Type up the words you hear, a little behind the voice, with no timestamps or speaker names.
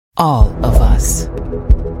All of us.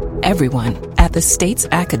 Everyone at the state's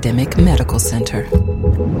academic medical center.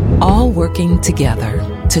 All working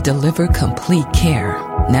together to deliver complete care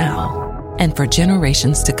now and for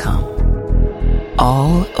generations to come.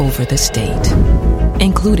 All over the state,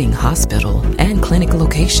 including hospital and clinic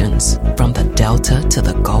locations from the Delta to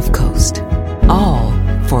the Gulf Coast. All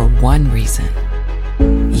for one reason.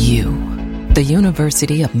 You, the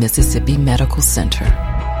University of Mississippi Medical Center.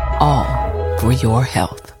 All for your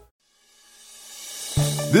health.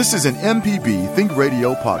 This is an MPB Think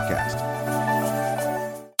Radio podcast.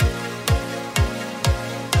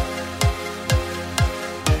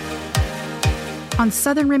 On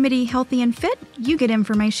Southern Remedy Healthy and Fit, you get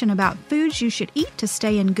information about foods you should eat to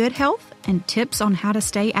stay in good health and tips on how to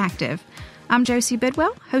stay active. I'm Josie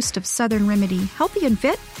Bidwell, host of Southern Remedy Healthy and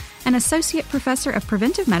Fit, and Associate Professor of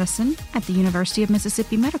Preventive Medicine at the University of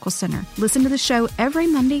Mississippi Medical Center. Listen to the show every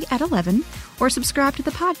Monday at 11 or subscribe to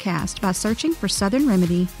the podcast by searching for Southern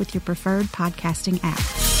Remedy with your preferred podcasting app.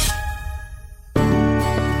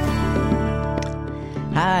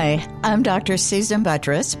 Hi, I'm Dr. Susan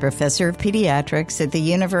Buttress, Professor of Pediatrics at the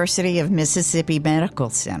University of Mississippi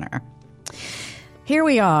Medical Center. Here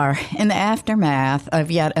we are in the aftermath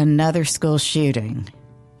of yet another school shooting.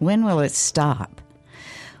 When will it stop?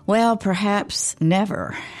 Well, perhaps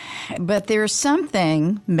never. But there's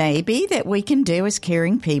something, maybe, that we can do as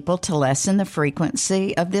caring people to lessen the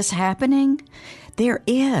frequency of this happening. There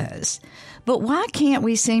is. But why can't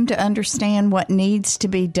we seem to understand what needs to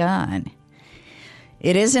be done?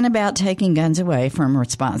 It isn't about taking guns away from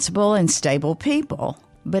responsible and stable people,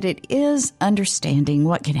 but it is understanding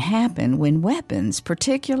what can happen when weapons,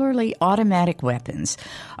 particularly automatic weapons,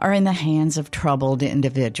 are in the hands of troubled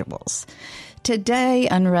individuals. Today,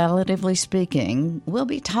 on Relatively Speaking, we'll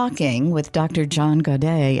be talking with Dr. John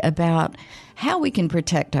Gaudet about how we can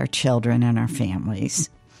protect our children and our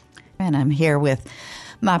families. And I'm here with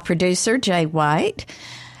my producer, Jay White,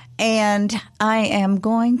 and I am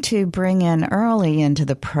going to bring in early into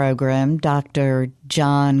the program Dr.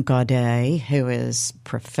 John Gaudet, who is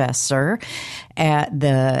professor at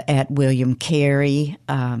William Carey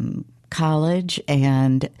College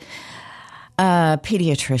and a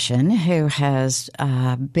pediatrician who has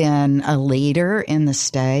been a leader in the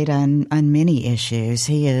state on many issues.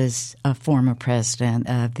 He is a former president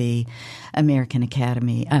of the American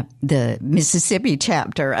Academy, the Mississippi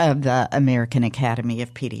chapter of the American Academy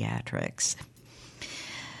of Pediatrics.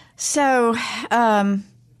 So I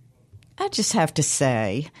just have to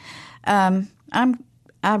say, I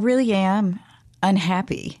really am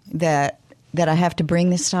unhappy that I have to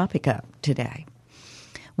bring this topic up today.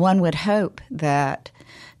 One would hope that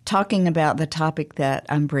talking about the topic that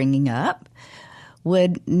I'm bringing up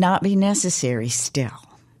would not be necessary still.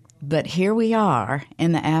 But here we are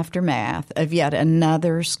in the aftermath of yet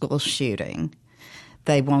another school shooting.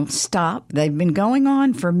 They won't stop. They've been going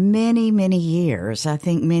on for many, many years. I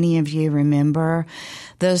think many of you remember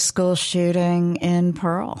the school shooting in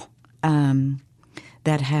Pearl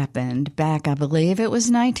that happened back, I believe it was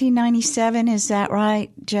 1997. Is that right,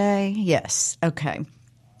 Jay? Yes. Okay.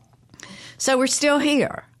 So we're still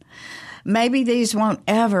here. Maybe these won't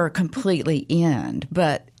ever completely end,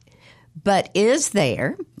 but is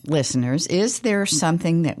there, listeners, is there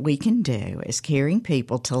something that we can do as caring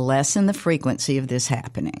people to lessen the frequency of this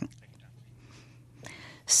happening?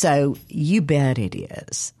 So you bet it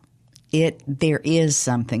is. There is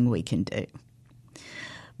something we can do.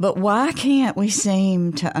 But why can't we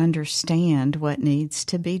seem to understand what needs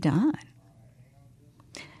to be done?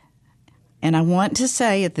 And I want to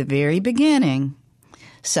say at the very beginning,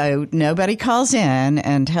 so nobody calls in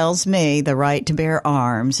and tells me the right to bear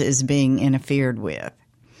arms is being interfered with.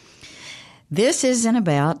 This isn't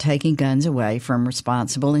about taking guns away from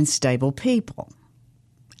responsible and stable people.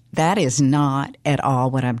 That is not at all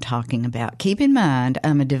what I'm talking about. Keep in mind,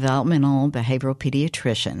 I'm a developmental behavioral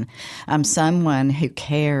pediatrician. I'm someone who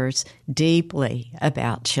cares deeply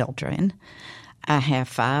about children. I have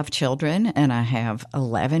 5 children and I have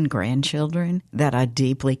 11 grandchildren that I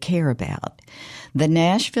deeply care about. The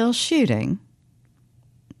Nashville shooting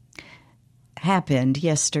happened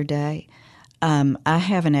yesterday. I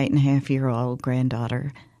have an 8.5-year-old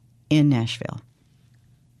granddaughter in Nashville.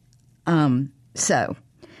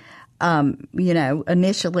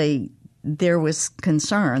 Initially there was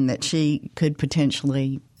concern that she could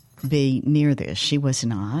potentially be near this. She was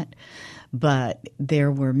not. But there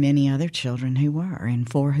were many other children who were, and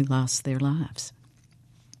 4 who lost their lives.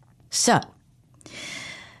 So,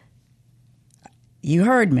 you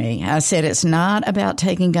heard me. I said it's not about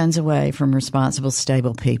taking guns away from responsible,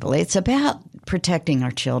 stable people. It's about protecting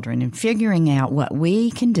our children and figuring out what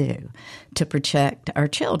we can do to protect our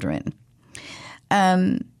children.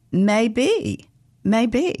 Maybe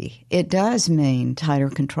it does mean tighter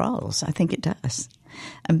controls. I think it does.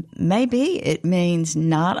 Maybe it means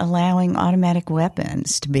not allowing automatic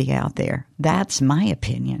weapons to be out there. That's my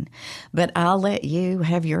opinion. But I'll let you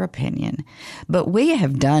have your opinion. But we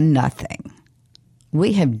have done nothing.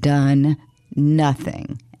 We have done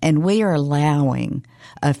nothing. And we are allowing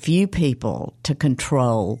a few people to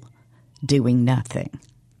control doing nothing.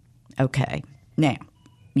 Okay. Now,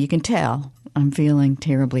 you can tell I'm feeling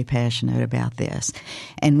terribly passionate about this.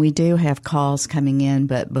 And we do have calls coming in,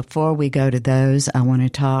 but before we go to those, I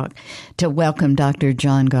want to welcome Dr.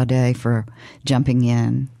 John Gaudet for jumping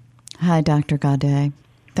in. Hi, Dr. Gaudet.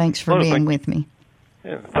 Thanks for being with me.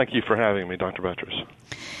 Yeah, thank you for having me, Dr. Buttress.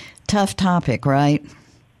 Tough topic, right?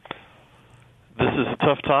 This is a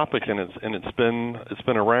tough topic, and it's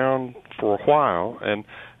been around for a while, and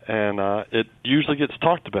it usually gets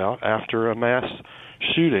talked about after a mass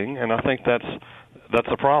shooting, and I think that's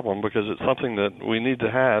a problem because it's something that we need to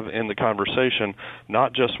have in the conversation,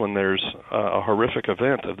 not just when there's a horrific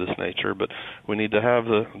event of this nature, but we need to have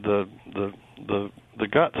the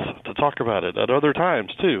guts to talk about it at other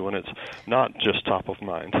times too, when it's not just top of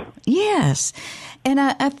mind. Yes, and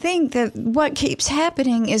I think that what keeps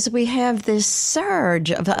happening is we have this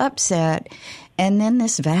surge of upset and then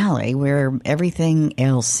this valley where everything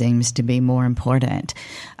else seems to be more important.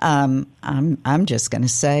 I'm just going to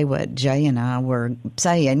say what Jay and I were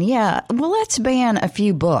saying. Yeah, well, let's ban a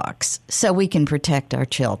few books so we can protect our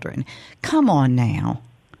children. Come on now.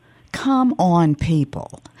 Come on,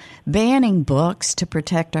 people. Banning books to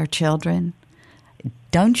protect our children?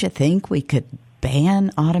 Don't you think we could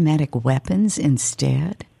ban automatic weapons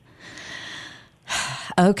instead?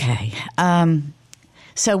 Okay.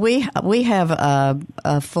 So we have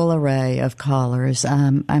a full array of callers.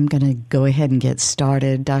 I'm going to go ahead and get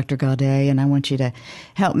started, Dr. Gaudet, and I want you to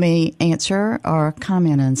help me answer or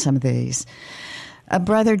comment on some of these.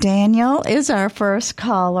 Brother Daniel is our first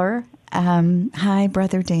caller. Hi,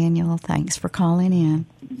 Brother Daniel. Thanks for calling in.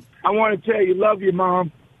 I want to tell you, love you,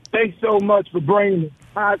 Mom. Thanks so much for bringing the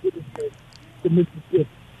positive to Mississippi.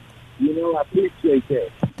 You know, I appreciate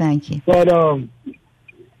that. Thank you. But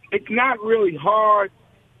it's not really hard.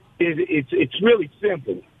 It's really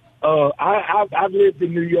simple. I've lived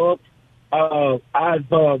in New York. I've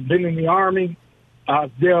been in the Army.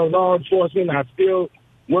 I've dealt law enforcement. I still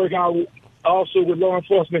work out also with law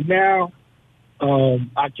enforcement now.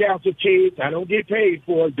 I counsel kids. I don't get paid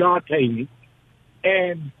for it. God pays me.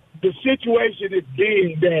 And the situation is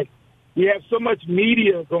being that we have so much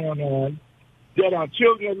media going on that our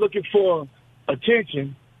children are looking for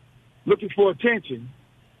attention.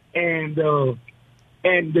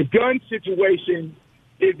 And the gun situation,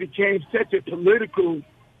 it became such a political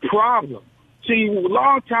problem. See, a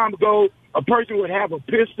long time ago, a person would have a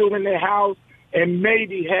pistol in their house and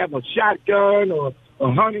maybe have a shotgun or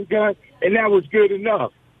a hunting gun, and that was good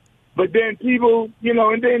enough. But then people,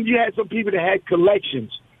 and then you had some people that had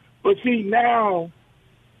collections. But see, now,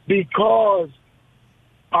 because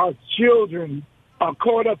our children are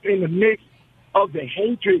caught up in the mix of the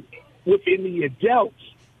hatred within the adults,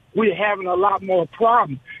 we're having a lot more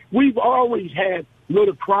problems. We've always had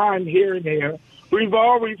little crime here and there. We've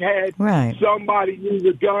always had somebody use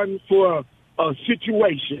a gun for a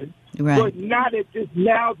situation, but not at this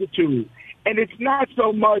magnitude. And it's not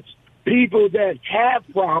so much people that have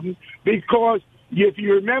problems, because if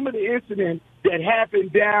you remember the incident that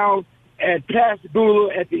happened down at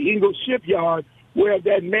Pascagoula at the Ingalls Shipyard, where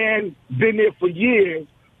that man been there for years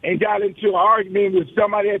and got into an argument with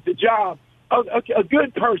somebody at the job, a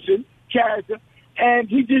good person, character, and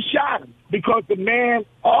he just shot him because the man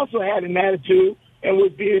also had an attitude and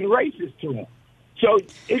was being racist to him. So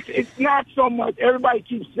it's not so much, everybody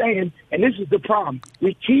keeps saying, and this is the problem,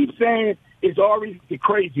 we keep saying it's always the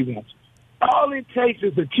crazy ones. All it takes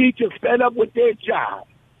is a teacher fed up with their job,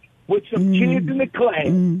 with some kids in the class,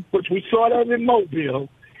 which we saw that in Mobile,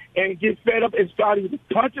 and get fed up and start either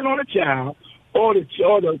punching on a child or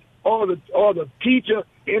the teacher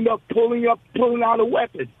end up pulling out a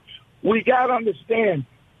weapon. We got to understand,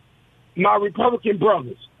 my Republican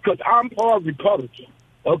brothers, because I'm part Republican.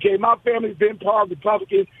 Okay, my family's been part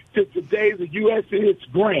Republican since the days of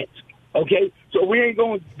USS Grant. Okay, so we ain't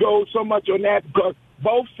going to go so much on that because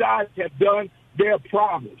both sides have done their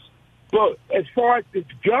problems. But as far as this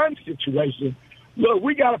gun situation, look,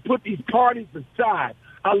 we got to put these parties aside.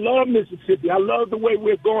 I love Mississippi. I love the way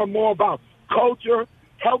we're going more about culture,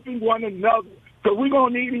 helping one another, because we're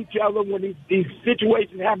going to need each other when these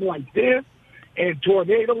situations happen like this, and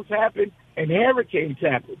tornadoes happen, and hurricanes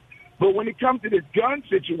happen. But when it comes to this gun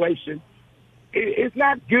situation, it's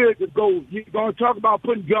not good to go. You're going to talk about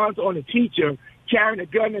putting guns on a teacher, carrying a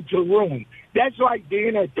gun into a room. That's like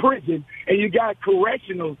being at prison and you got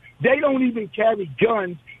correctionals. They don't even carry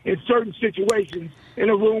guns in certain situations in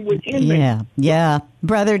a room with inmates. Yeah.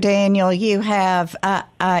 Brother Daniel, you have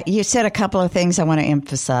you said a couple of things I want to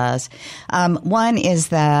emphasize. One is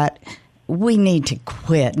that we need to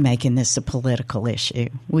quit making this a political issue.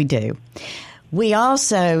 We do. We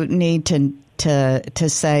also need to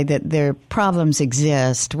say that their problems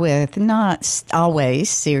exist with not always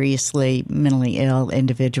seriously mentally ill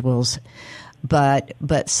individuals, but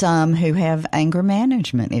some who have anger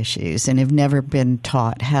management issues and have never been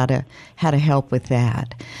taught how to help with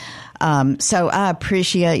that. So I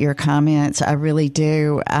appreciate your comments. I really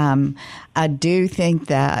do. I do think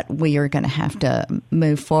that we are going to have to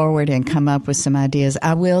move forward and come up with some ideas.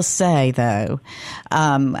 I will say, though,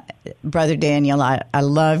 Brother Daniel, I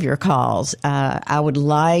love your calls. I would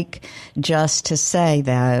like just to say,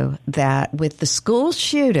 though, that with the school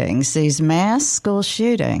shootings, these mass school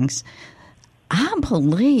shootings, I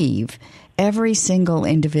believe every single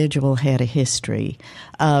individual had a history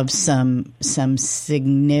of some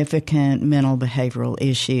significant mental behavioral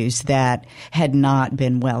issues that had not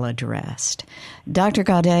been well addressed. Dr.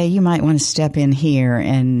 Gaudet, you might want to step in here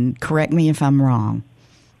and correct me if I'm wrong.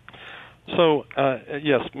 So,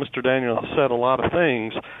 yes, Mr. Daniel said a lot of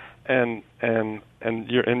things, and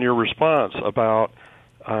your response about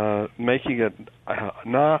making it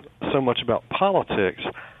not so much about politics.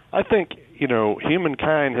 I think,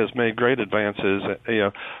 humankind has made great advances,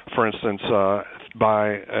 for instance,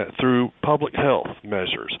 through public health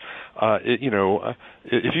measures. If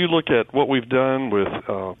you look at what we've done with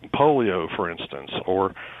polio, for instance,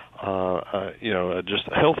 or, just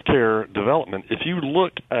healthcare development, if you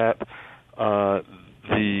look at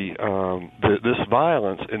this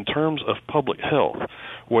violence in terms of public health,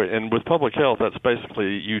 and with public health, that's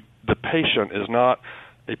basically the patient is not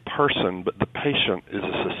a person, but the patient is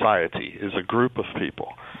a society, is a group of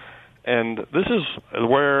people. And this is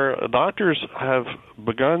where doctors have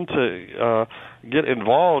begun to get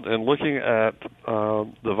involved in looking at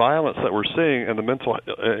the violence that we're seeing and the mental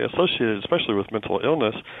associated, especially with mental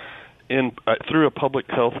illness, through a public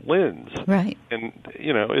health lens. Right. And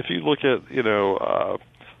if you look at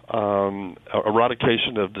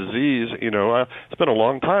eradication of disease, it's been a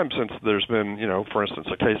long time since there's been, for instance,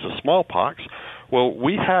 a case of smallpox. Well,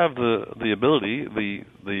 we have the ability,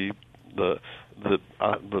 the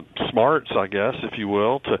smarts, I guess, if you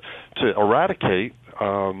will, to eradicate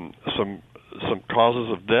some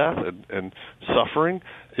causes of death and suffering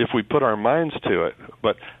if we put our minds to it.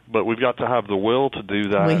 But we've got to have the will to do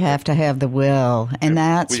that. We have to have the will, and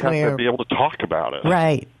that's we have to be able to talk about it.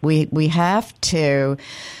 Right. We have to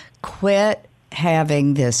quit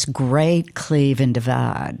having this great cleave and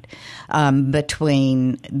divide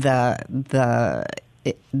between the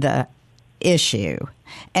issue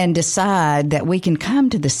and decide that we can come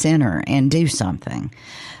to the center and do something.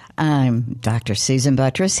 I'm Dr. Susan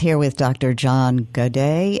Buttross here with Dr. John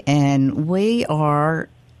Gaudet, and we are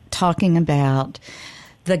talking about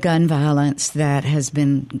the gun violence that has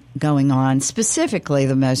been going on, specifically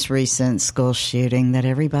the most recent school shooting that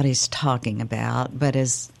everybody's talking about. But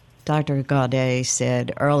as Dr. Gaudet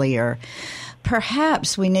said earlier,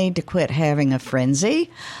 perhaps we need to quit having a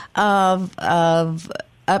frenzy of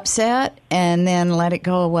upset and then let it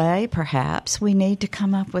go away. Perhaps we need to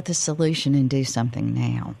come up with a solution and do something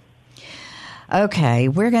now. Okay,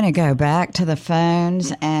 we're going to go back to the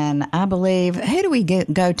phones, and I believe, who do we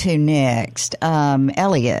go to next?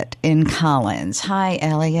 Elliot in Collins. Hi,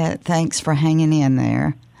 Elliot. Thanks for hanging in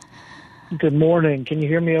there. Good morning. Can you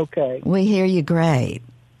hear me okay? We hear you great.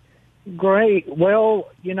 Great. Well,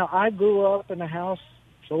 I grew up in a house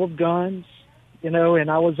full of guns, and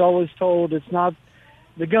I was always told it's not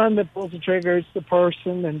the gun that pulls the trigger, it's the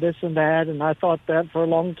person and this and that, and I thought that for a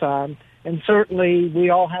long time. And certainly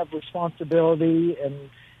we all have responsibility.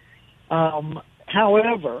 And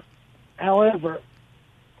however,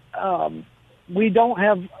 we don't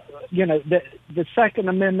have, the Second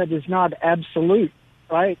Amendment is not absolute,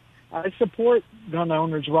 right? I support gun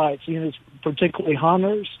owners' rights, particularly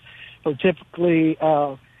hunters, particularly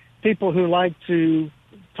people who like to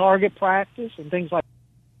target practice and things like that.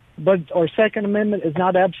 But our Second Amendment is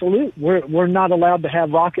not absolute. We're not allowed to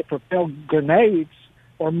have rocket-propelled grenades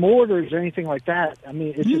or mortars or anything like that. I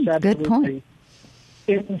mean, it's just absolutely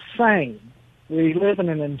insane. We live in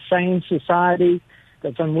an insane society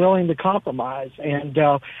that's unwilling to compromise. And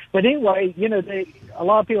but anyway, a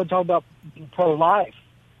lot of people talk about pro-life.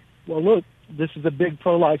 Well, look, this is a big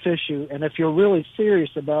pro-life issue, and if you're really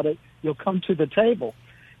serious about it, you'll come to the table.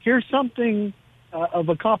 here's something of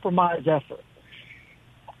a compromise effort.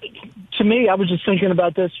 To me, I was just thinking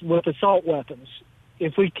about this with assault weapons.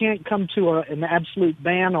 If we can't come to an absolute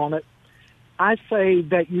ban on it, I say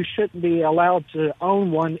that you shouldn't be allowed to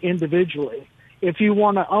own one individually. If you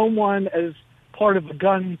want to own one as part of a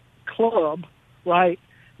gun club, right,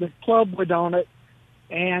 the club would own it.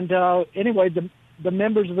 And anyway, the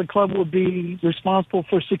members of the club would be responsible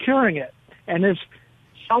for securing it. And if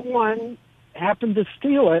someone happened to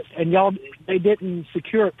steal it and they didn't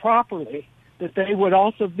secure it properly, that they would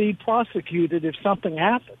also be prosecuted if something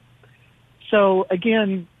happened. So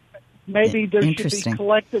again, maybe there should be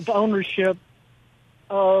collective ownership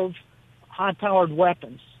of high-powered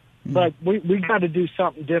weapons. But we got to do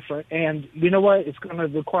something different. And you know what? It's going to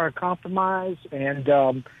require compromise. And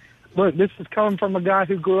look, this is coming from a guy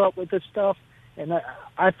who grew up with this stuff. And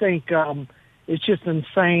I think it's just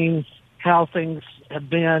insane how things have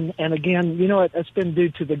been. And again, you know what? That's been due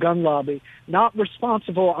to the gun lobby. Not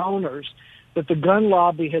responsible owners, but the gun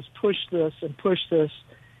lobby has pushed it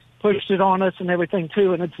on us and everything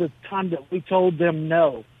too. And it's the time that we told them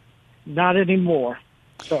no, not anymore.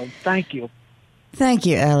 So thank you. Thank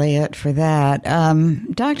you, Elliot, for that.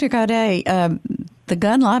 Dr. Gaudet, the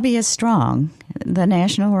gun lobby is strong. The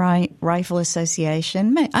National Rifle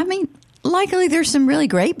Association, I mean, likely there's some really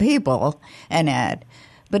great people in it,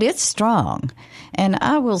 but it's strong. And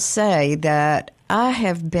I will say that I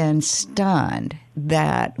have been stunned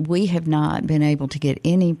that we have not been able to get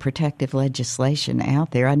any protective legislation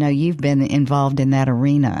out there. I know you've been involved in that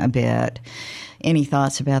arena a bit. Any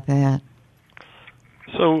thoughts about that?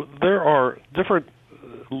 So there are different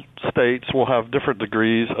states will have different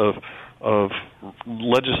degrees of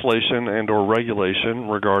legislation and or regulation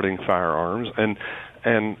regarding firearms, and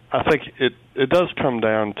I think it does come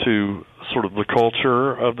down to sort of the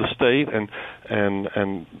culture of the state and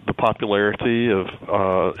the popularity of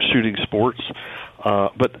shooting sports.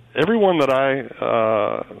 But everyone that I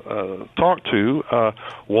talk to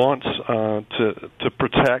wants to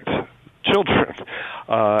protect children.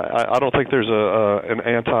 I don't think there's an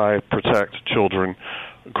anti-protect children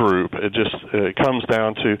group. It comes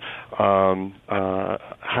down to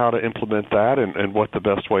how to implement that and what the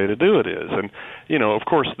best way to do it is. And of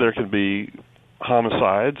course, there can be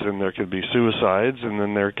homicides and there can be suicides and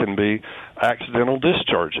then there can be accidental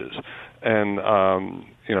discharges. And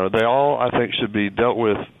they all, I think, should be dealt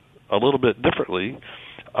with a little bit differently.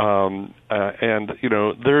 And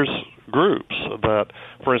there's groups that,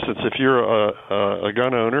 for instance, if you're a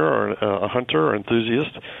gun owner or a hunter or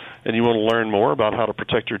enthusiast and you want to learn more about how to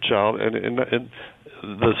protect your child, and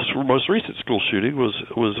the most recent school shooting was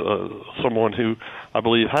someone who I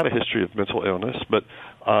believe had a history of mental illness, but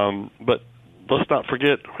let's not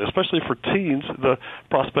forget, especially for teens, the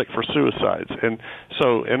prospect for suicides. And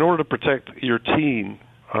so in order to protect your teen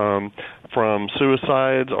from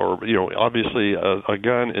suicides, or obviously a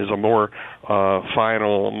gun is a more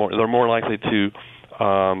they're more likely to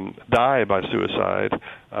die by suicide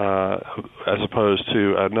as opposed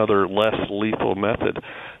to another less lethal method.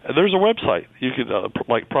 There's a website you could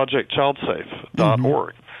like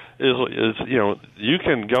projectchildsafe.org. Is you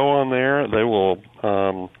can go on there. They will.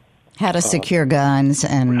 How to secure guns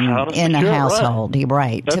and in a household,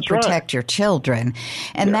 right, to protect your children.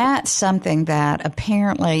 And that's something that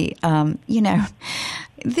apparently,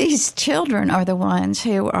 these children are the ones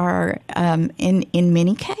who are, in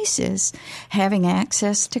many cases, having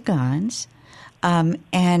access to guns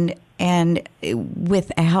and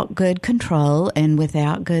without good control and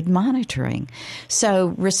without good monitoring.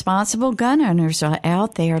 So responsible gun owners are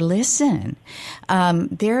out there. Listen,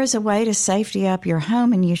 there is a way to safety up your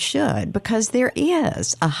home, and you should, because there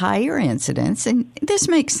is a higher incidence, and this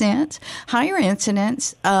makes sense, higher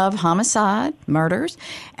incidence of homicide, murders,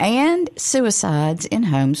 and suicides in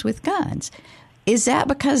homes with guns. Is that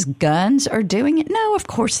because guns are doing it? No, of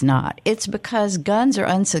course not. It's because guns are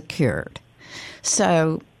unsecured.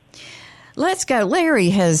 So let's go. Larry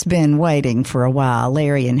has been waiting for a while.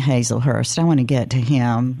 Larry in Hazelhurst. I want to get to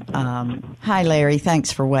him. Hi, Larry.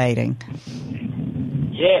 Thanks for waiting.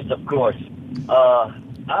 Yes, of course.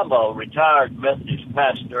 I'm a retired Methodist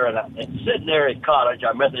pastor, and at Centenary College,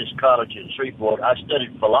 our Methodist college in Shreveport, I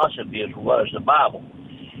studied philosophy as well as the Bible.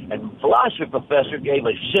 And philosophy professor gave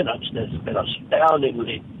a sentence that's been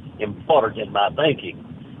astoundingly important in my thinking.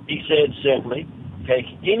 He said simply, take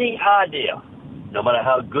any idea, no matter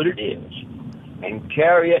how good it is, and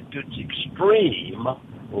carry it to its extreme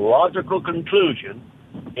logical conclusion,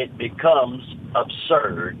 it becomes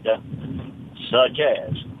absurd, such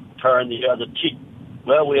as turn the other cheek.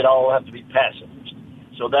 Well, we'd all have to be pacifists.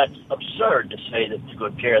 So that's absurd to say that you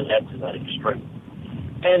could carry that to that extreme.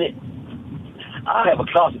 And I have a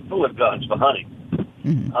closet full of guns for hunting.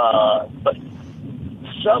 But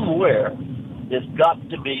somewhere there's got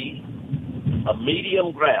to be a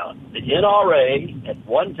medium ground. The NRA at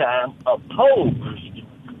one time opposed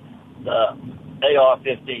the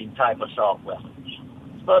AR-15 type assault weapons.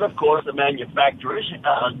 But, of course, the manufacturers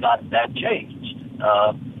got that changed.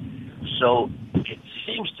 So it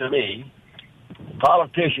seems to me the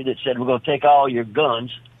politician that said we're going to take all your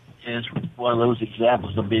guns is one of those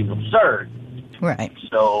examples of being absurd. Right.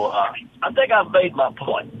 So I think I've made my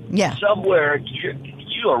point. Yeah. Somewhere,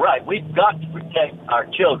 you are right. We've got to protect our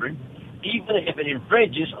children, even if it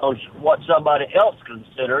infringes on what somebody else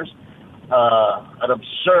considers an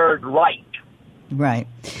absurd right. Right.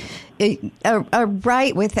 A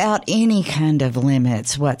right without any kind of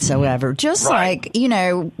limits whatsoever. Just right.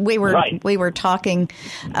 like, we were talking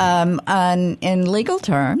in legal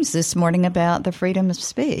terms this morning about the freedom of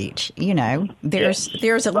speech.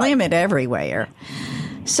 There's a limit everywhere.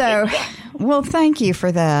 So, well, thank you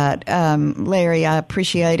for that, Larry. I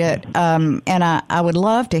appreciate it. And I would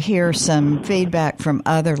love to hear some feedback from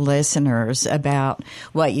other listeners about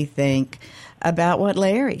what you think about what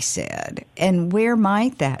Larry said, and where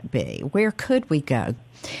might that be? Where could we go?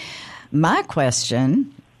 My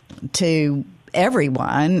question to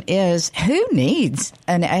everyone is, who needs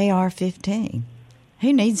an AR-15?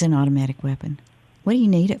 Who needs an automatic weapon? What do you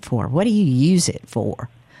need it for? What do you use it for,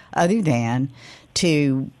 other than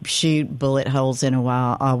to shoot bullet holes in a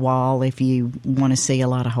wall if you want to see a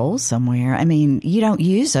lot of holes somewhere? I mean, you don't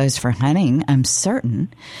use those for hunting, I'm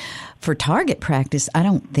certain. For target practice, I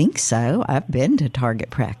don't think so. I've been to target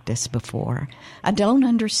practice before. I don't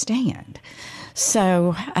understand.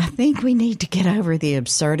 So I think we need to get over the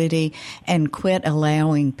absurdity and quit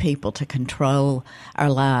allowing people to control our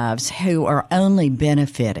lives who are only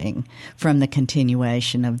benefiting from the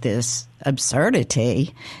continuation of this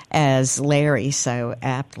absurdity, as Larry so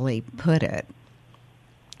aptly put it.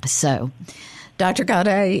 So, Dr.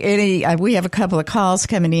 Gaudet, we have a couple of calls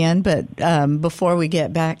coming in, but before we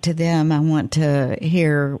get back to them, I want to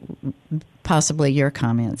hear possibly your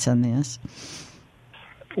comments on this.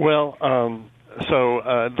 Well, so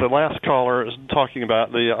the last caller is talking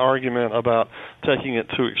about the argument about taking it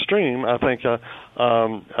to extreme. I think,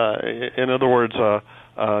 in other words,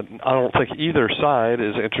 I don't think either side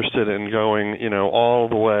is interested in going, all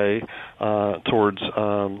the way towards.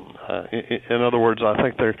 In other words, I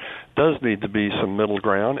think there does need to be some middle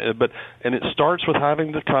ground, and it starts with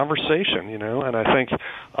having the conversation, And I think,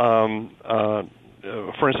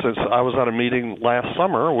 for instance, I was at a meeting last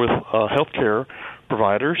summer with healthcare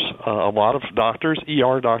providers, a lot of doctors,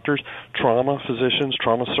 ER doctors, trauma physicians,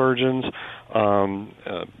 trauma surgeons.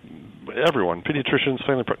 Everyone, pediatricians,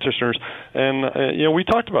 family practitioners, and we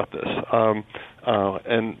talked about this.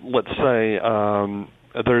 And let's say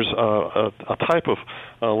there's a type of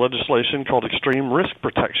legislation called extreme risk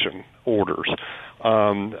protection orders,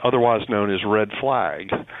 otherwise known as red flag.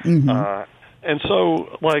 Mm-hmm. And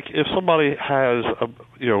so, like, if somebody has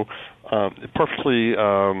perfectly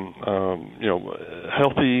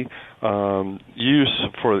healthy use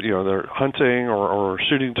for their hunting or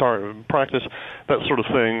shooting practice, that sort of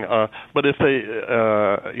thing. But if they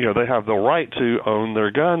they have the right to own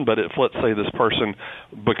their gun, but if, let's say, this person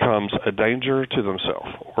becomes a danger to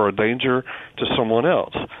themselves or a danger to someone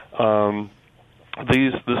else,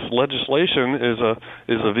 this legislation is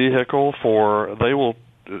a vehicle for, they will,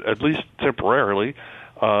 at least temporarily,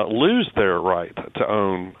 lose their right to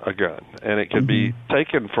own a gun, and it can be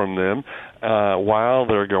taken from them while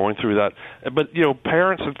they're going through that. But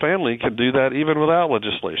parents and family can do that even without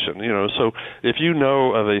legislation. So if you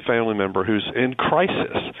know of a family member who's in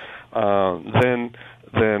crisis, then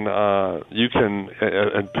you can,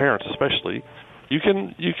 and parents especially, you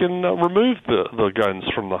can remove the guns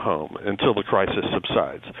from the home until the crisis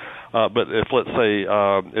subsides. But if, let's say,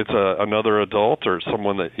 it's another adult or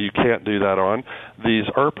someone that you can't do that on, these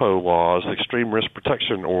ERPO laws, extreme risk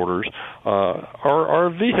protection orders, are a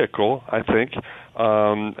vehicle, I think,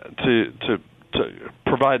 to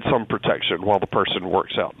provide some protection while the person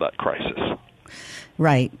works out that crisis.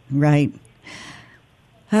 Right.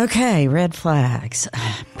 Okay, red flags.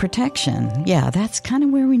 Protection. Yeah, that's kind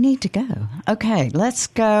of where we need to go. Okay, let's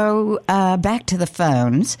go back to the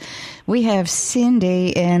phones. We have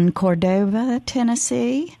Cindy in Cordova,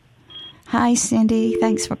 Tennessee. Hi, Cindy.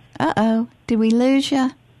 Thanks for... Uh-oh. Did we lose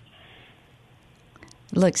you?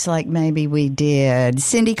 Looks like maybe we did.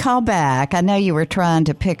 Cindy, call back. I know you were trying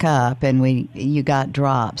to pick up and you got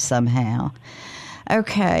dropped somehow.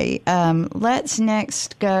 Okay, let's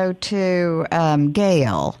next go to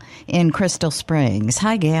Gail in Crystal Springs.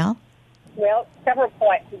 Hi, Gail. Well, several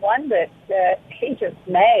points. One that he just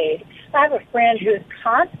made I have a friend who is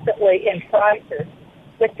constantly in crisis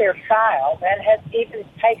with their child and has even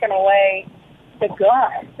taken away the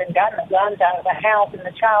guns and gotten the guns out of the house, and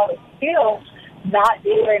the child is still not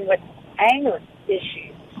dealing with anger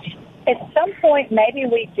issues. At some point, maybe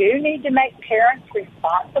we do need to make parents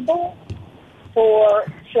responsible for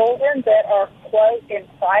children that are, quote, in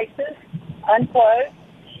crisis, unquote.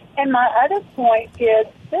 And my other point is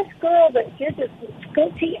this girl that did this was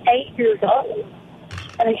 28 years old.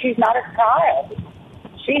 I mean, she's not a child.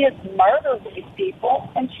 She has murdered these people,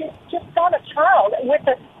 and she's just not a child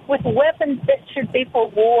with weapons that should be for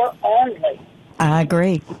war only. I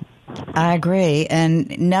agree.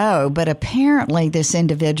 And no, but apparently this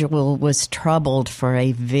individual was troubled for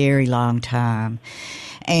a very long time.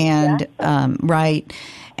 And, right.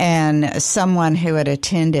 And someone who had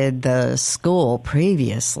attended the school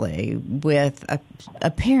previously with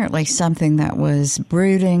apparently something that was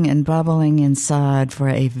brooding and bubbling inside for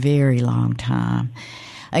a very long time.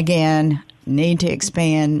 Again, need to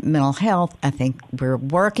expand mental health. I think we're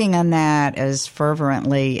working on that as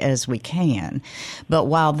fervently as we can. But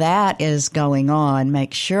while that is going on,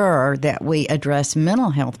 make sure that we address mental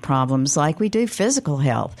health problems like we do physical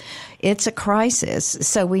health. It's a crisis,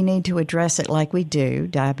 so we need to address it like we do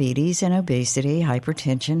diabetes and obesity,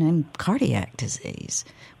 hypertension, and cardiac disease.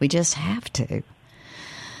 We just have to.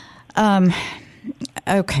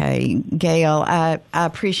 Okay, Gail, I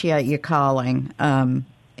appreciate you calling.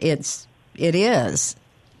 It is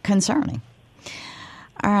concerning.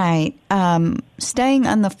 All right. Staying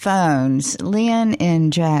on the phones, Lynn in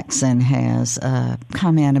Jackson has a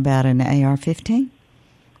comment about an AR-15.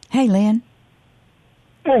 Hey, Lynn.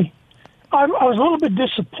 Hey. I was a little bit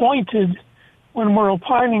disappointed when we're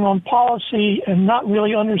opining on policy and not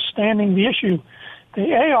really understanding the issue.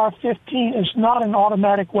 The AR-15 is not an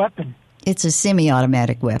automatic weapon. It's a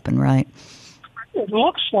semi-automatic weapon, right? It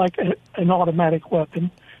looks like an automatic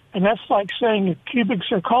weapon. And that's like saying a cubic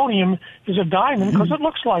zirconium is a diamond because it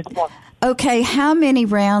looks like one. Okay, how many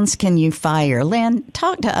rounds can you fire? Lynn,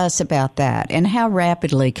 talk to us about that. And how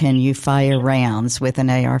rapidly can you fire rounds with an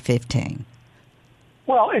AR-15?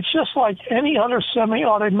 Well, it's just like any other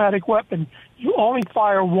semi-automatic weapon. You only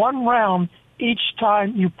fire one round each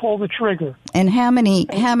time you pull the trigger. And how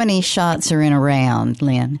many shots are in a round,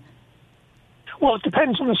 Lynn? Well, it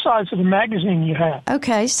depends on the size of the magazine you have.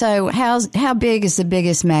 Okay, so how big is the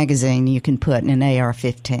biggest magazine you can put in an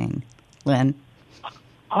AR-15, Lynn?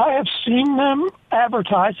 I have seen them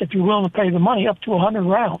advertised, if you're willing to pay the money, up to 100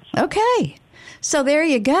 rounds. Okay. So there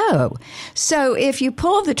you go. So if you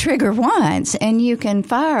pull the trigger once and you can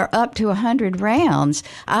fire up to 100 rounds,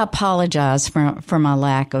 I apologize for my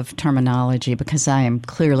lack of terminology because I am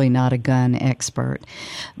clearly not a gun expert.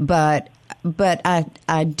 But I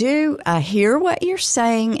hear what you're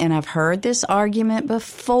saying, and I've heard this argument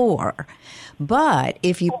before. But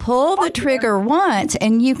if you pull the trigger once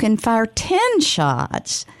and you can fire 10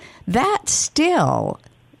 shots, that still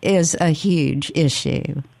is a huge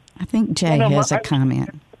issue. I think Jay has a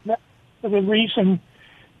comment. The reason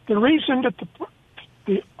that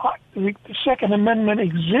the Second Amendment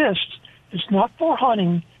exists is not for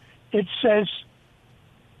hunting. It says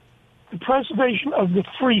the preservation of the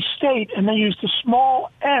free state, and they use the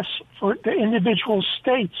small s for the individual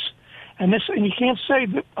states. And you can't say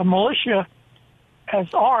that a militia has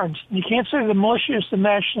arms. You can't say the militia is the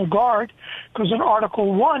National Guard because in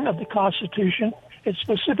Article 1 of the Constitution, it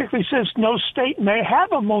specifically says no state may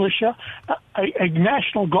have a militia, a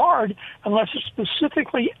National Guard, unless it's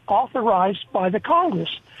specifically authorized by the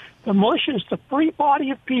Congress. The militia is the free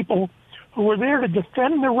body of people who are there to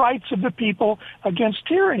defend the rights of the people against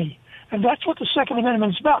tyranny. And that's what the Second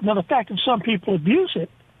Amendment is about. Now, the fact that some people abuse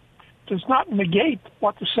it does not negate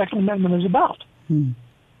what the Second Amendment is about.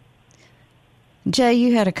 Jay,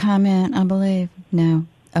 you had a comment, I believe? No?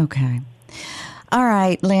 Okay. All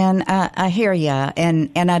right, Lynn, I hear you.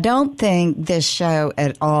 And I don't think this show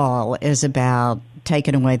at all is about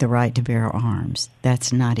taking away the right to bear arms.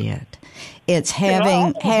 That's not it. It's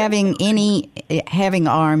having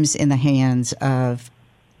arms in the hands of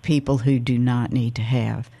people who do not need to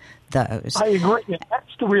have those. I agree.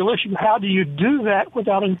 That's the real issue. How do you do that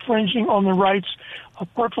without infringing on the rights of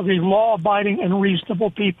perfectly law-abiding and reasonable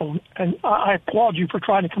people? And I applaud you for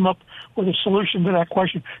trying to come up with a solution to that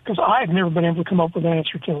question, because I've never been able to come up with an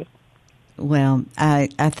answer to it. Well, I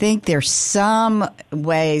think there's some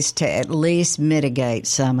ways to at least mitigate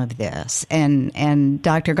some of this. And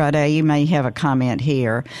Dr. Gaudet, you may have a comment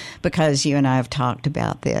here because you and I have talked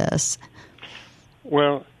about this.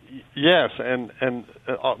 Well, yes,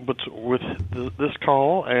 but with this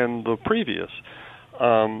call and the previous,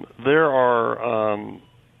 there are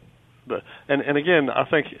And again, I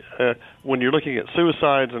think when you're looking at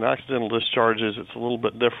suicides and accidental discharges, it's a little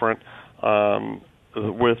bit different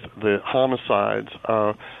with the homicides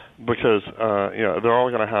because they're all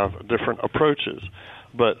going to have different approaches.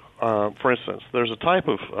 But for instance, there's a type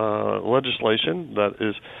of legislation that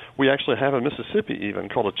is we actually have in Mississippi even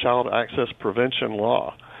called a Child Access Prevention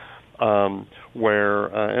Law. Where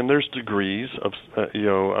and there's degrees of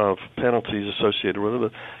of penalties associated with it.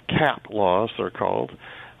 The CAP laws they're called,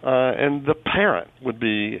 and the parent would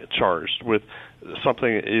be charged with something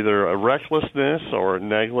either a recklessness or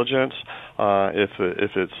negligence if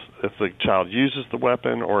the child uses the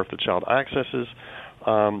weapon or if the child accesses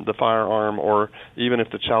the firearm, or even if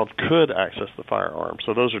the child could access the firearm.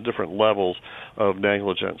 So those are different levels of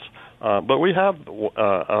negligence. But we have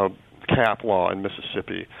a CAP law in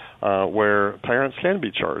Mississippi where parents can be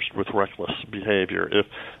charged with reckless behavior if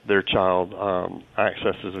their child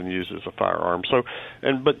accesses and uses a firearm. So,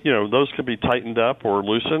 but those can be tightened up or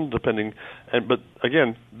loosened depending. But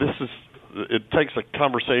again, it takes a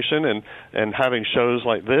conversation and having shows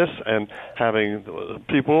like this and having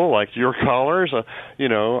people like your callers,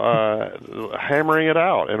 hammering it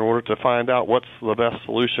out in order to find out what's the best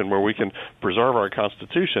solution where we can preserve our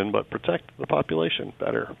Constitution but protect the population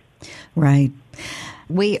better. Right.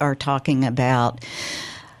 We are talking about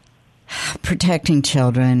protecting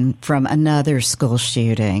children from another school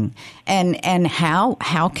shooting, and how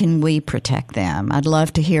can we protect them? I'd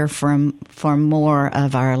love to hear from more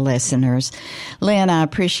of our listeners. Lynn, I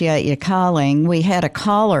appreciate you calling. We had a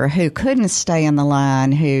caller who couldn't stay on the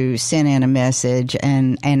line who sent in a message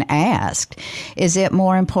and asked, is it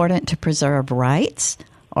more important to preserve rights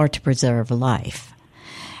or to preserve life?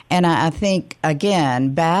 And I think,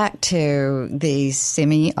 again, back to these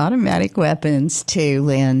semi-automatic weapons, to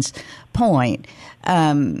Lynn's point,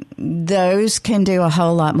 those can do a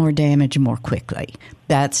whole lot more damage more quickly.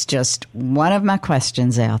 That's just one of my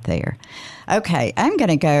questions out there. Okay, I'm going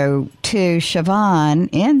to go to Siobhan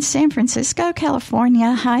in San Francisco,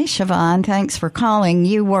 California. Hi, Siobhan. Thanks for calling.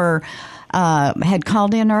 You were had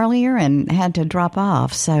called in earlier and had to drop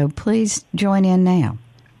off, so please join in now.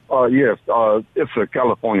 Yes, it's a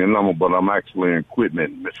California number, but I'm actually in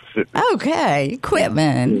Quitman, Mississippi. Okay,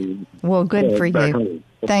 Quitman. Well, good for you.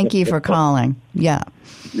 Thank you for calling. Yeah.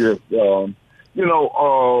 Yes,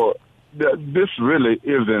 this really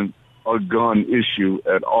isn't a gun issue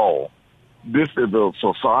at all. This is a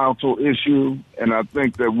societal issue, and I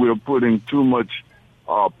think that we're putting too much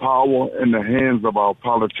power in the hands of our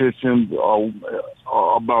politicians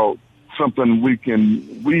about something we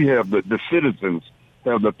have, the citizens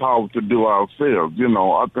have the power to do ourselves.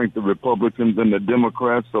 I think the Republicans and the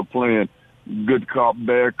Democrats are playing good cop,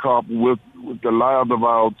 bad cop with the lives of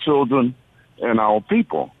our children and our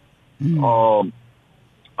people. And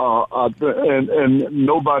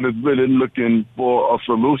nobody's really looking for a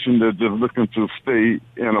solution. They're just looking to stay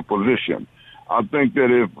in a position. I think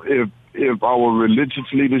that if our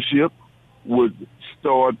religious leadership would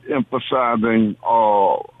start emphasizing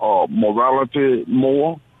morality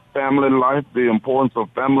more, family life, the importance of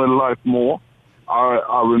family life more.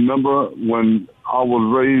 I remember when I was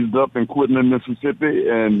raised up in Quitman, Mississippi,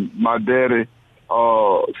 and my daddy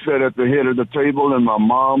sat at the head of the table, and my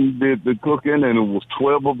mom did the cooking, and it was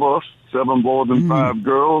 12 of us, 7 boys and 5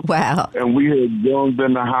 girls. Wow! And we had guns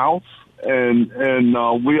in the house, and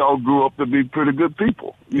we all grew up to be pretty good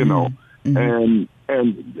people, And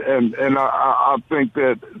I think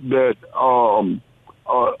that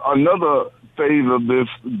another phase of this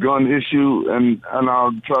gun issue, and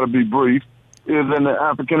I'll try to be brief, is in the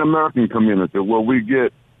African American community, where we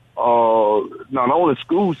get not only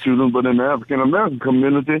school shootings, but in the African American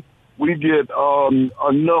community, we get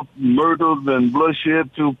enough murders and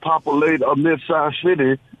bloodshed to populate a mid-sized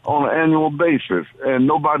city on an annual basis, and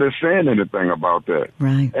nobody's saying anything about that.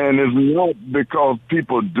 Right. And it's not because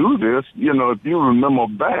people do this. If you remember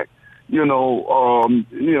back, our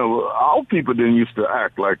people didn't used to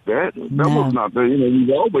act like that. That was not the, there's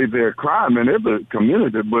always there crime in every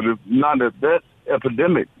community, but it's not at that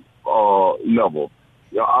epidemic level.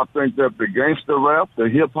 I think that the gangster rap, the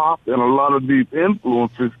hip hop, and a lot of these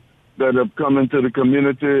influences that have come into the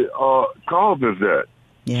community causes that.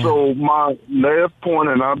 Yeah. So my last point,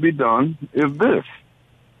 and I'll be done, is this,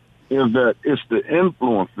 is that it's the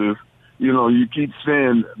influences. You keep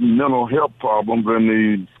saying mental health problems and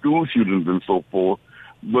the school shootings and so forth,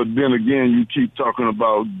 but then again, you keep talking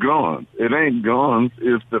about guns. It ain't guns.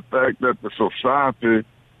 It's the fact that the society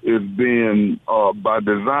is being, by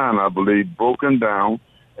design, I believe, broken down,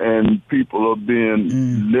 and people are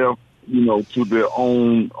being left, to their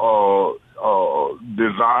own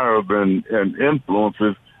desires and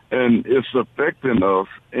influences, and it's affecting us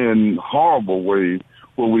in horrible ways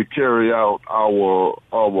where we carry out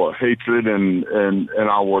our hatred and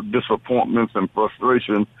our disappointments and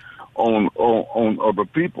frustration on other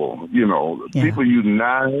people. You know, people use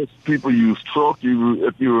knives, people use truck.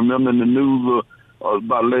 If you remember in the news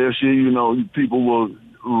about last year, you know, people were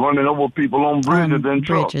running over people on bridges and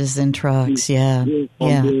trucks. Bridges and trucks, yeah.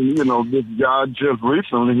 Then, you know, this guy just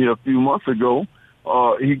recently here a few months ago,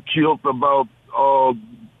 he killed about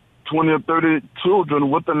 20 or 30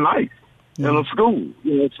 children with a knife in a school.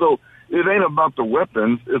 You know, so it ain't about the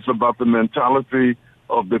weapons; it's about the mentality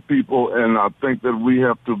of the people. And I think that we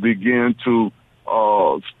have to begin to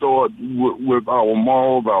start with our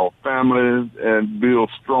morals, our families, and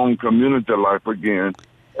build strong community life again,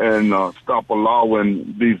 and stop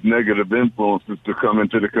allowing these negative influences to come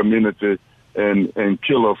into the community and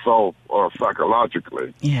kill us off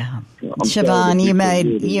psychologically. Yeah, Siobhan,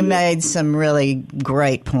 you made some really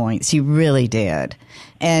great points. You really did,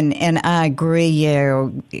 and I agree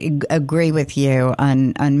with you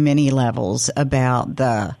on many levels about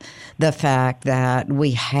the fact that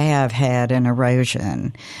we have had an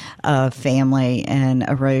erosion of family and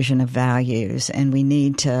erosion of values, and we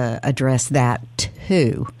need to address that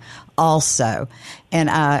too. Also, and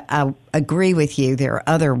I agree with you. There are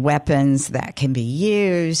other weapons that can be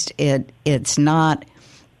used. It's not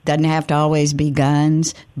doesn't have to always be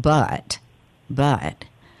guns, but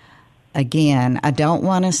again, I don't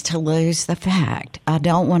want us to lose the fact. I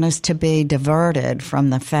don't want us to be diverted from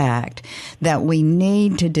the fact that we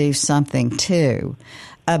need to do something too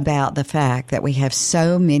about the fact that we have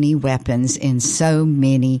so many weapons in so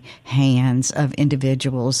many hands of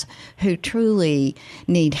individuals who truly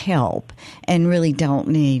need help and really don't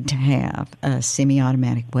need to have a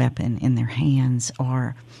semi-automatic weapon in their hands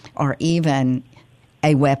or even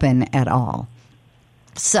a weapon at all.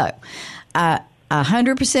 So I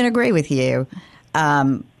 100% agree with you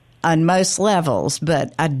on most levels,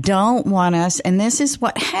 but I don't want us, and this is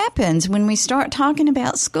what happens when we start talking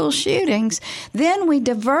about school shootings, then we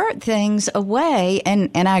divert things away,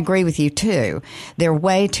 and I agree with you too. There are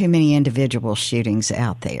way too many individual shootings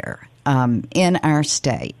out there. In our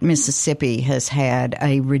state, Mississippi has had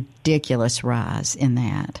a ridiculous rise in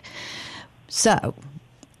that. So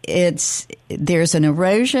there's an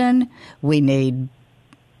erosion. We need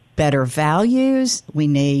better values. We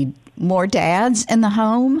need more dads in the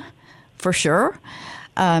home, for sure.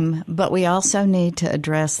 But we also need to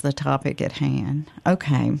address the topic at hand.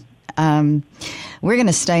 Okay. We're going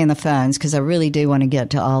to stay in the phones because I really do want to get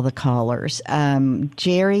to all the callers.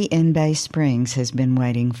 Jerry in Bay Springs has been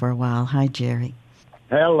waiting for a while. Hi, Jerry.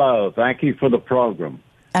 Hello. Thank you for the program.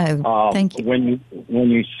 Oh, thank you. When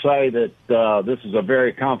you say that this is a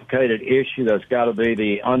very complicated issue, that's got to be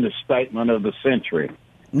the understatement of the century.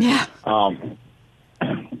 Yeah.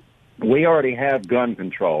 We already have gun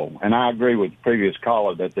control, and I agree with the previous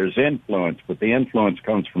caller that there's influence, but the influence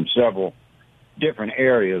comes from several different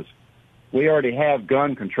areas. We already have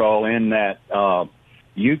gun control in that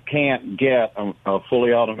you can't get a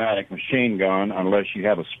fully automatic machine gun unless you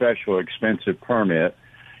have a special expensive permit.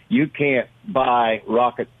 You can't buy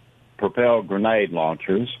rocket-propelled grenade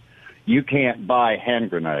launchers. You can't buy hand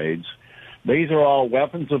grenades. These are all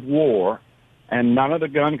weapons of war, and none of the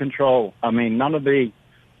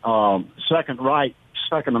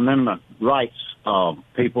Second Amendment rights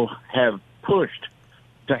people have pushed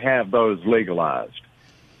to have those legalized.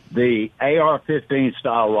 The AR-15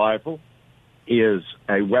 style rifle is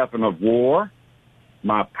a weapon of war.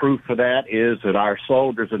 My proof for that is that our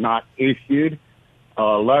soldiers are not issued a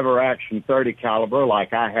lever action 30 caliber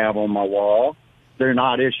like I have on my wall. They're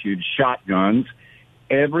not issued shotguns.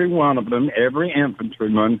 Every one of them, every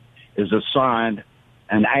infantryman is assigned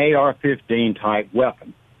an AR-15 type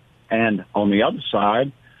weapon. And on the other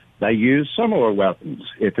side, they use similar weapons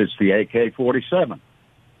if it's the AK-47.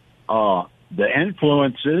 The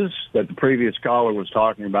influences that the previous caller was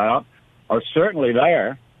talking about are certainly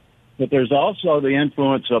there, but there's also the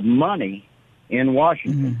influence of money in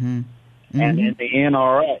Washington and in the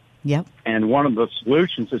NRA. Yep. And one of the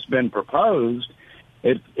solutions that's been proposed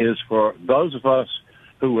is for those of us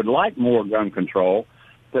who would like more gun control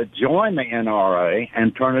to join the NRA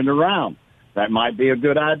and turn it around. That might be a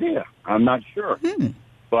good idea. I'm not sure.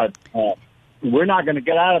 But we're not going to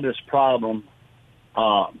get out of this problem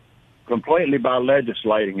completely by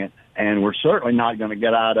legislating it, and we're certainly not going to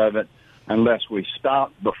get out of it unless we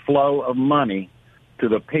stop the flow of money to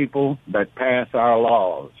the people that pass our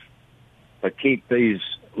laws, to keep these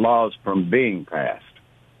laws from being passed.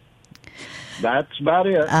 That's about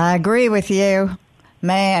it. I agree with you.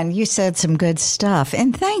 Man, you said some good stuff,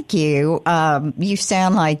 and thank you. You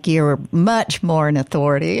sound like you're much more an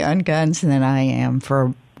authority on guns than I am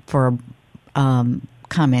for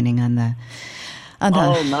commenting on the.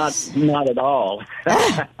 Oh, not at all.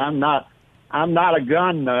 I'm not a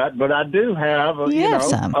gun nut, but I do have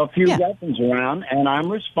a few weapons around, and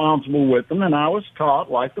I'm responsible with them. And I was taught,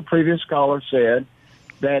 like the previous caller said,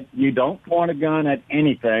 that you don't point a gun at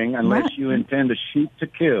anything unless you intend to shoot to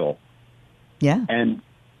kill. Yeah. And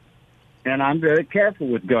I'm very careful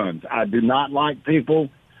with guns. I do not like people.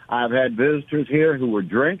 I've had visitors here who were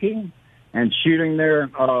drinking and shooting their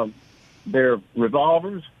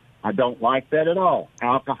revolvers. I don't like that at all.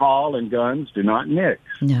 Alcohol and guns do not mix.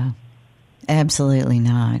 No, absolutely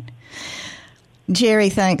not. Jerry,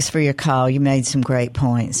 thanks for your call. You made some great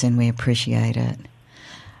points, and we appreciate it.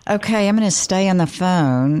 Okay, I'm going to stay on the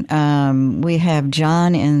phone. We have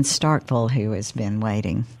John in Starkville who has been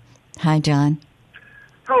waiting. Hi, John.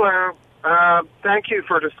 Hello. Thank you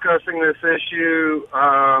for discussing this issue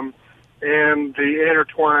and the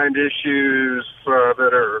intertwined issues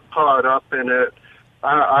that are caught up in it.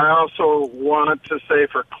 I also want to say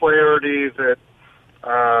for clarity that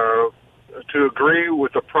to agree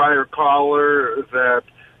with the prior caller that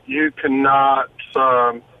you cannot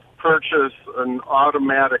purchase an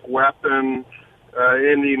automatic weapon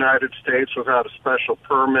in the United States without a special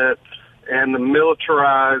permit, and the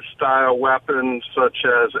militarized style weapons such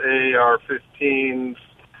as AR-15s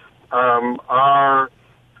are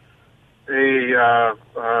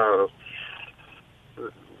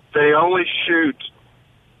they only shoot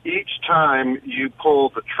each time you pull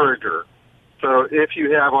the trigger. So if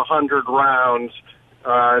you have 100 rounds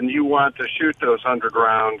and you want to shoot those 100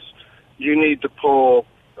 rounds, you need to pull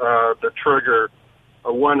the trigger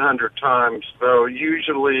 100 times. So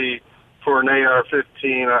usually for an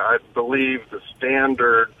AR-15, I believe the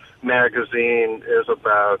standard magazine is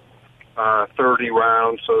about 30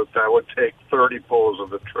 rounds, so that would take 30 pulls of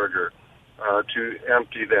the trigger to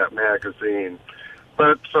empty that magazine.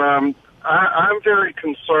 But I'm very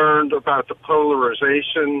concerned about the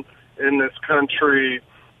polarization in this country,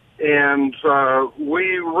 and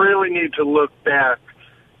we really need to look back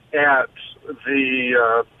at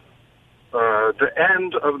the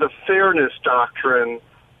end of the fairness doctrine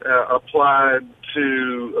applied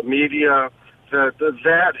to media.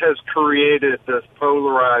 That has created this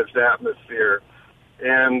polarized atmosphere,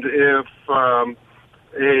 and if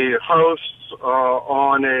a host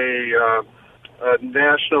on a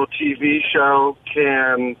national TV show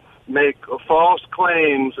can make false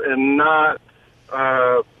claims and not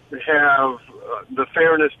have the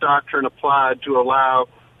fairness doctrine applied to allow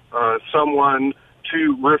someone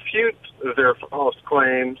to refute their false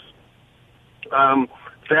claims,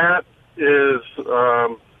 that is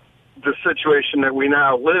the situation that we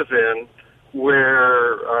now live in,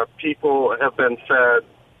 where people have been fed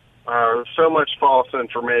so much false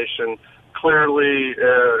information. Clearly,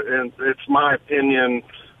 and it's my opinion,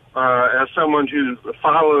 as someone who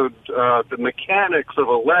followed the mechanics of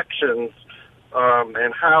elections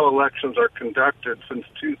and how elections are conducted since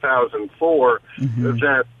 2004,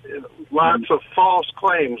 that lots of false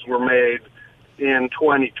claims were made in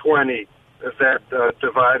 2020 that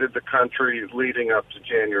divided the country leading up to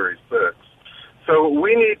January 6th. So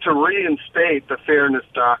we need to reinstate the fairness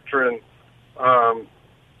doctrine,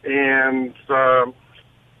 and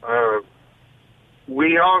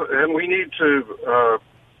we need to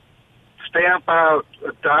stamp out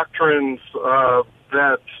doctrines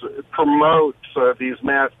that promote these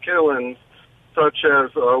mass killings, such as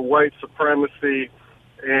white supremacy,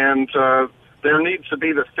 and there needs to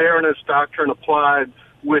be the fairness doctrine applied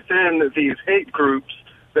within these hate groups,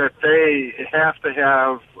 that they have to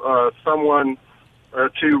have someone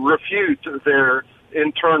to refute their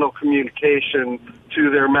internal communication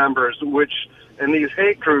to their members, and these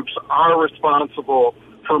hate groups are responsible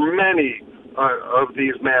for many of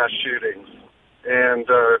these mass shootings and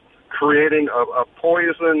creating a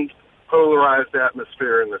poisoned, polarized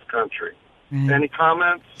atmosphere in this country. Any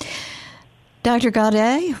comments? Dr.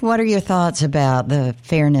 Gaudet, what are your thoughts about the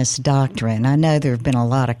fairness doctrine? I know there have been a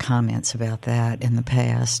lot of comments about that in the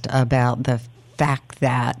past, about the fact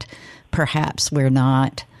that perhaps we're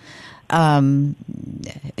not,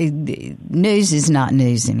 news is not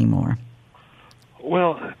news anymore.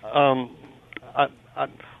 Well,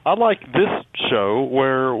 I like this show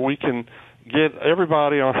where we can get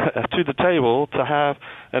everybody to the table to have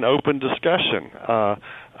an open discussion.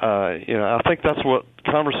 I think that's what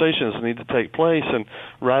conversations need to take place, and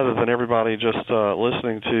rather than everybody just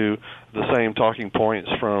listening to the same talking points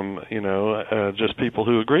from just people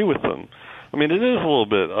who agree with them. I mean, it is a little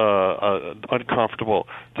bit uncomfortable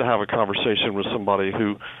to have a conversation with somebody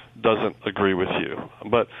who doesn't agree with you.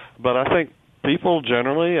 But I think people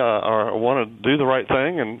generally want to do the right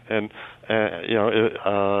thing and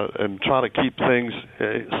try to keep things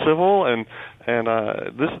civil and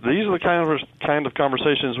these are the kind of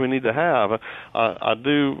conversations we need to have. I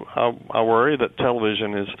worry that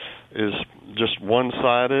television is just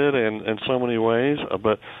one-sided in so many ways,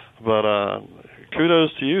 but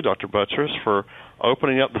kudos to you, Dr. Buttress, for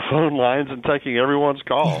opening up the phone lines and taking everyone's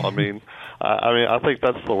call. I mean, I think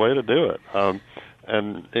that's the way to do it.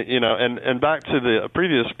 And back to the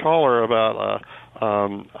previous caller about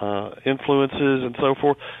influences and so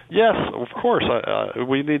forth. Yes, of course,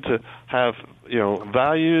 we need to have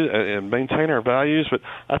value and maintain our values. But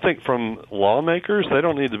I think from lawmakers, they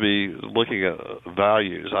don't need to be looking at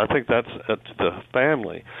values. I think that's the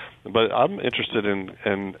family. But I'm interested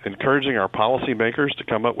in encouraging our policymakers to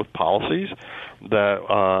come up with policies that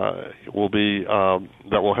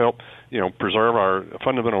will help preserve our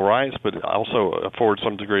fundamental rights, but also afford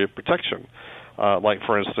some degree of protection. Like,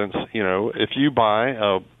 for instance, if you buy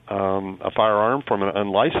a firearm from an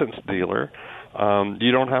unlicensed dealer,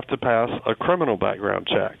 you don't have to pass a criminal background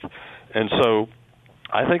check. And so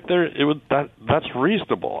I think that's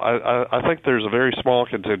reasonable. I think there's a very small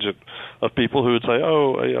contingent of people who would say,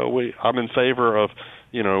 I'm in favor of,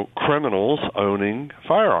 criminals owning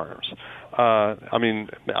firearms. I mean,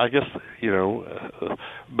 I guess,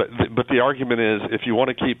 but the argument is if you want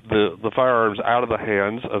to keep the firearms out of the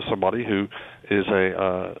hands of somebody who is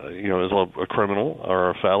a criminal or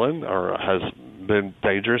a felon or has been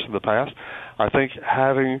dangerous in the past, I think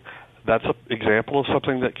that's an example of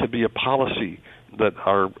something that could be a policy that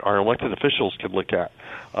our elected officials could look at,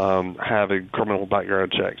 having criminal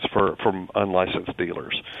background checks from unlicensed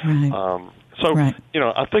dealers. Right.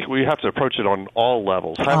 I think we have to approach it on all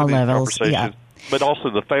levels, having these conversations, but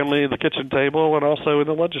also the family, the kitchen table, and also in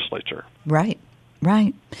the legislature. Right.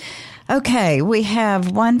 Okay, we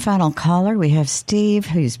have one final caller. We have Steve,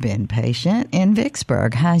 who's been patient in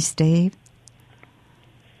Vicksburg. Hi, Steve.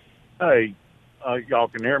 Hey, y'all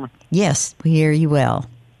can hear me? Yes, we hear you well.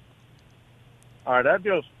 All right,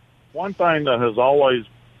 one thing that has always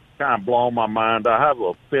kind of blown my mind, I have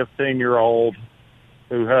a 15-year-old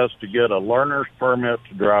who has to get a learner's permit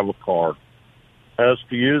to drive a car, has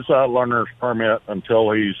to use that learner's permit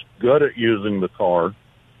until he's good at using the car.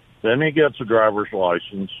 Then he gets a driver's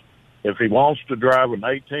license. If he wants to drive an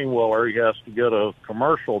 18-wheeler, he has to get a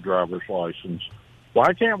commercial driver's license.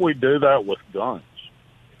 Why can't we do that with guns?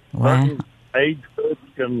 Wow. Certain age groups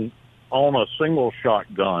can own a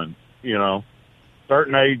single-shot gun,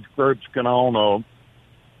 Certain age groups can own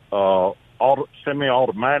a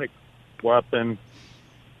semi-automatic weapon.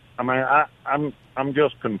 I mean, I'm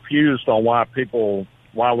just confused on why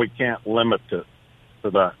we can't limit it to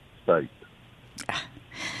that state.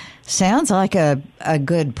 Sounds like a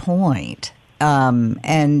good point.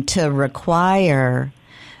 And to require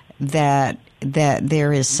that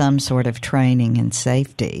there is some sort of training and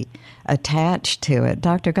safety attached to it.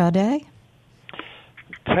 Dr. Gaudet?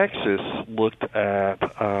 Texas looked at,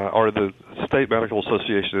 or the State Medical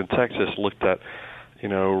Association in Texas looked at,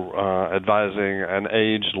 advising an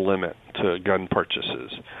age limit to gun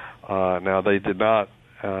purchases. Now, they did not,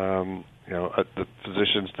 the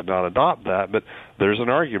physicians did not adopt that, but there's an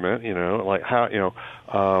argument, like how,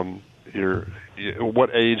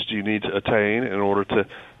 what age do you need to attain in order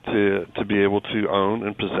to be able to own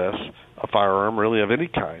and possess a firearm, really, of any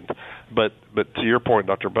kind. But to your point,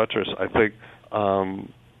 Dr. Buttress, I think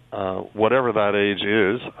whatever that age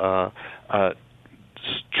is,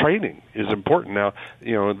 training is important. Now,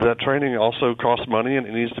 that training also costs money and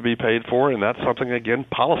it needs to be paid for, and that's something, again,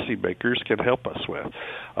 policymakers can help us with.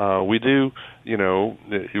 We do,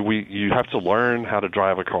 you have to learn how to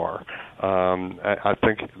drive a car. I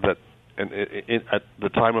think that at the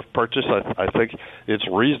time of purchase, I think it's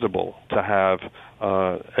reasonable to have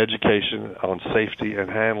education on safety and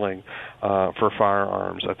handling for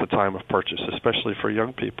firearms at the time of purchase, especially for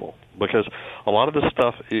young people. Because a lot of this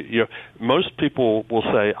stuff, most people will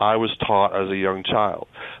say, I was taught as a young child.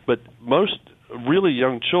 But most really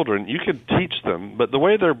young children, you can teach them, but the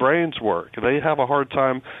way their brains work, they have a hard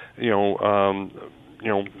time,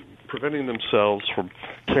 preventing themselves from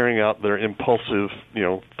carrying out their impulsive,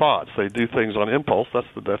 thoughts. They do things on impulse. That's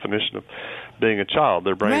the definition of being a child.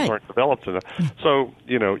 Their brains aren't developed enough. So,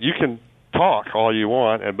 you can talk all you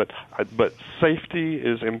want, but safety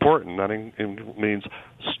is important. That means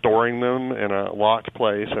storing them in a locked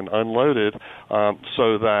place and unloaded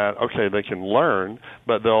so that, they can learn,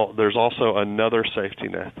 but there's also another safety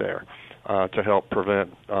net there to help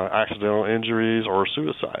prevent accidental injuries or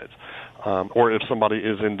suicides. or if somebody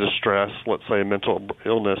is in distress, let's say mental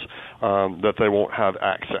illness, that they won't have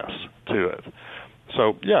access to it.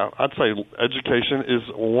 So, yeah, I'd say education is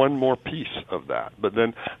one more piece of that. But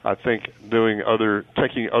then I think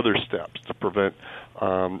taking other steps to prevent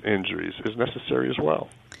injuries is necessary as well.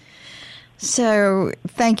 So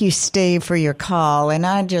thank you, Steve, for your call. And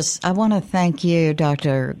I want to thank you,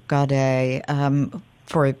 Dr. Gaudet,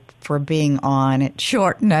 for being on at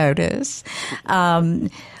short notice to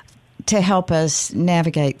help us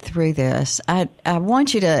navigate through this. I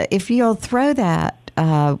want you to, if you'll throw that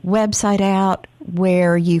website out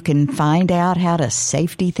where you can find out how to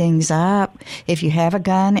safety things up. If you have a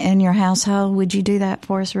gun in your household, would you do that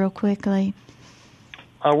for us real quickly?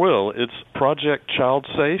 I will. It's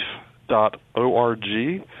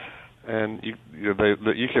projectchildsafe.org, and you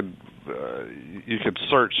could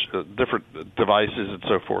search different devices and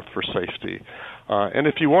so forth for safety. And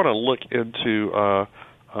if you want to look into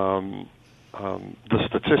the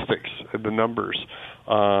statistics and the numbers,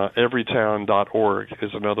 everytown.org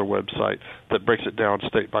is another website that breaks it down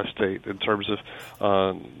state by state in terms of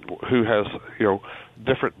who has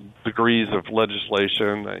different degrees of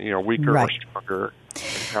legislation, weaker or stronger.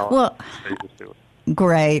 Well,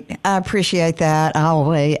 great. I appreciate that.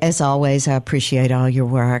 As always, I appreciate all your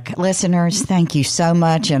work. Listeners, thank you so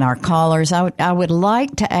much. And our callers, I would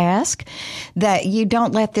like to ask that you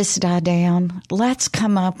don't let this die down. Let's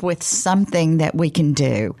come up with something that we can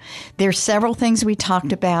do. There's several things we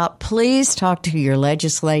talked about. Please talk to your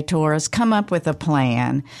legislators. Come up with a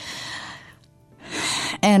plan.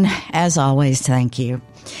 And as always, thank you.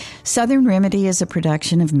 Southern Remedy is a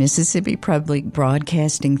production of Mississippi Public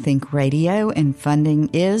Broadcasting Think Radio, and funding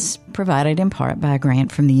is provided in part by a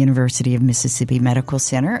grant from the University of Mississippi Medical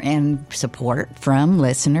Center and support from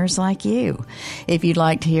listeners like you. If you'd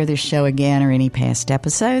like to hear this show again or any past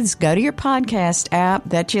episodes, go to your podcast app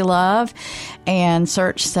that you love and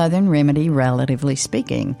search Southern Remedy, Relatively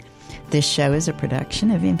Speaking. This show is a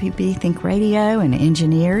production of MPB Think Radio and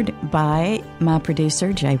engineered by my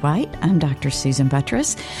producer, Jay White. I'm Dr. Susan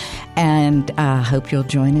Buttress, and I hope you'll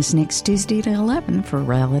join us next Tuesday at 11 for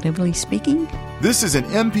Relatively Speaking. This is an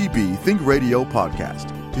MPB Think Radio podcast.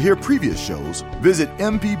 To hear previous shows, visit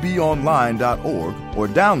mpbonline.org or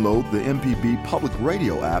download the MPB Public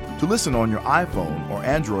Radio app to listen on your iPhone or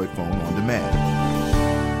Android phone on demand.